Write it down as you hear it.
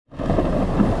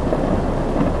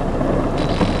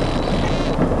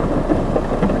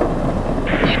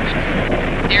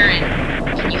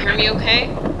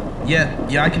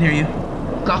Yeah, I can hear you.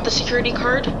 Got the security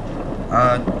card?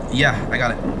 Yeah, I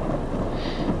got it.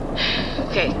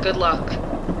 Okay, good luck.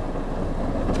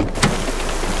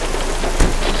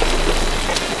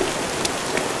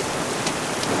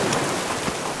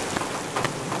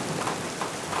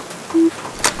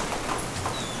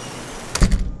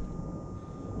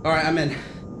 Alright, I'm in.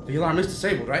 The alarm is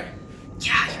disabled, right?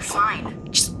 Yeah, you're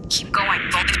fine. Just keep going.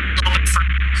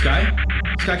 Sky?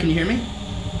 Sky, can you hear me?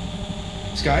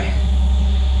 Sky?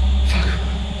 Fuck.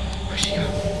 Where'd she go?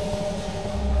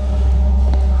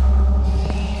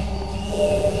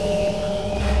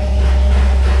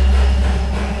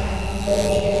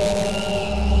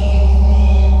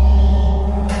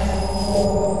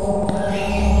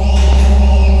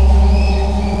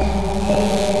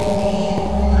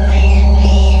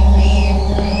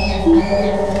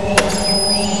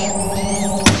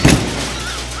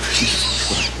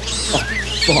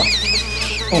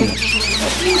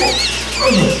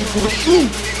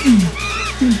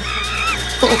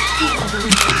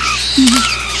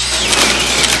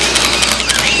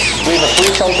 We have a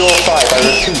breach on door 5. I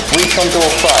repeat, breach on door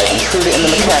 5. Intruder in the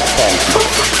Macaque tent.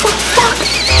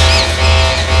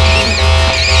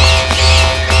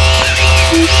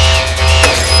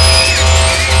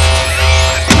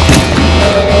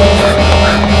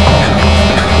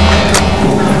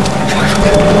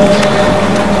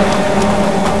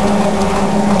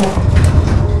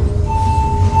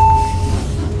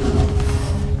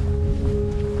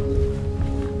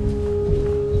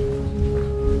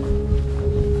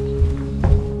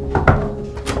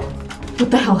 What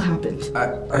the hell happened?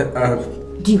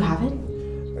 Do you have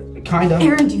it? Kind of.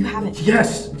 Aaron, do you have it?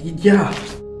 Yes, yeah.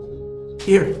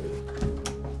 Here.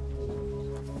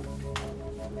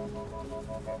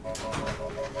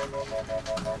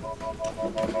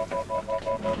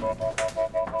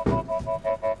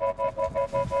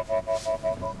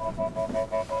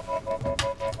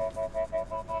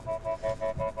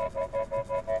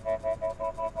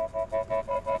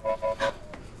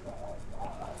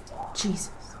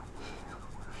 Jesus.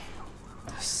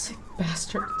 Those sick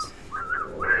bastards.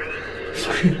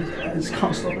 It's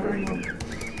constant.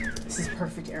 This is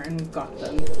perfect, Aaron. We've got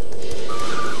them.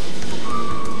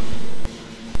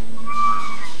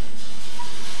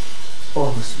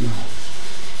 Oh, the smell.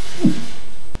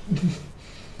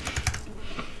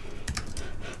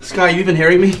 Sky, you even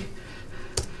hearing me?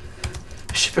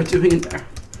 The shit they're doing in there.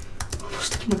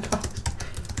 Almost in my God.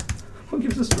 What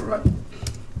gives us a run?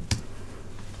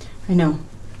 I know.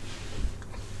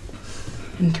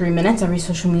 In 3 minutes, every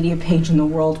social media page in the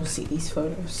world will see these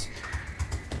photos.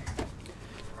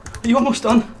 Are you almost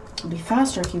done? It'll be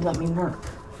faster if you let me work.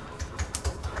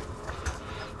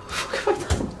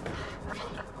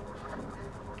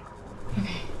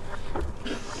 Okay.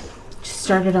 Just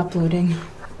started uploading.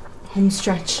 Home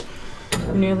stretch.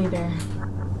 We're nearly there.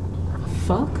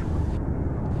 Fuck?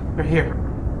 We're here.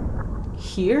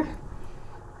 Here?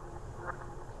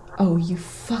 Oh, you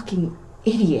fucking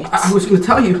idiot. I was gonna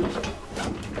tell you.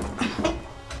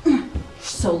 You're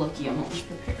so lucky I'm always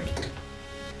prepared.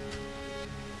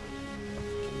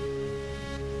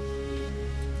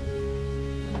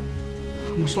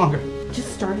 How much longer?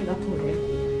 Just started uploading.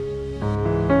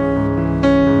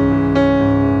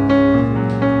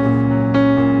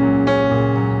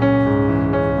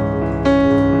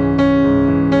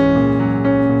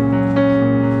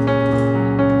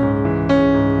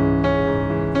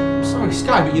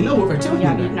 Sky, but you know what we're doing.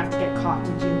 Yeah, but you didn't have to get caught,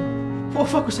 did you? What the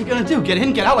fuck was I gonna do? Get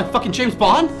in, get out like fucking James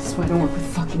Bond? This is why I don't work with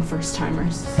fucking first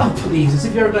timers. Oh, please. As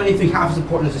if you ever done anything half as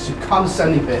important as this, you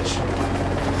condescending bitch.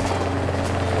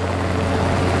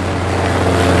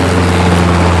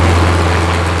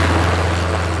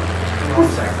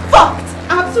 Fucked!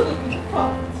 Absolutely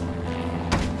fucked!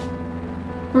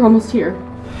 We're almost here.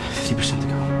 50% to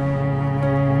go.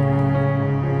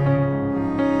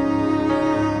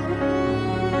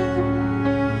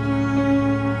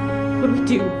 What do we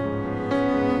do?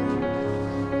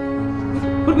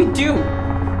 What do we do?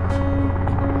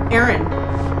 Aaron!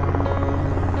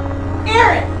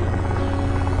 Aaron!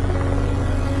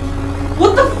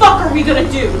 What the fuck are we gonna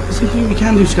do? There's nothing we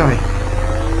can do, Sky.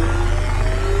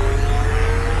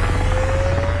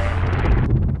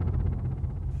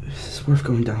 This is worth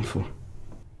going down for.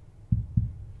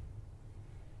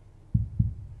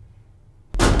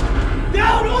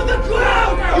 Down on the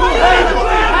ground!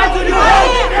 Hands on your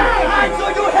head! Hands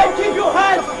on your head! Keep your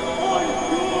hands on your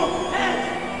head!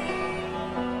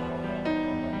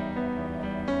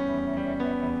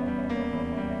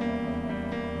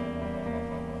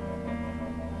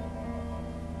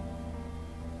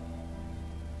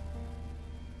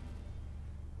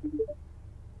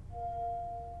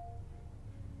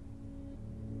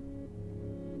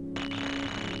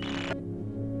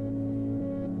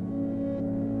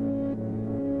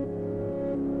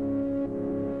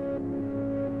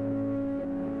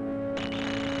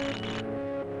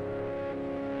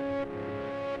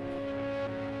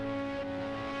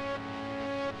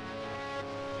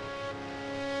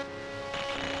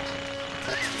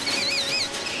 Skylar.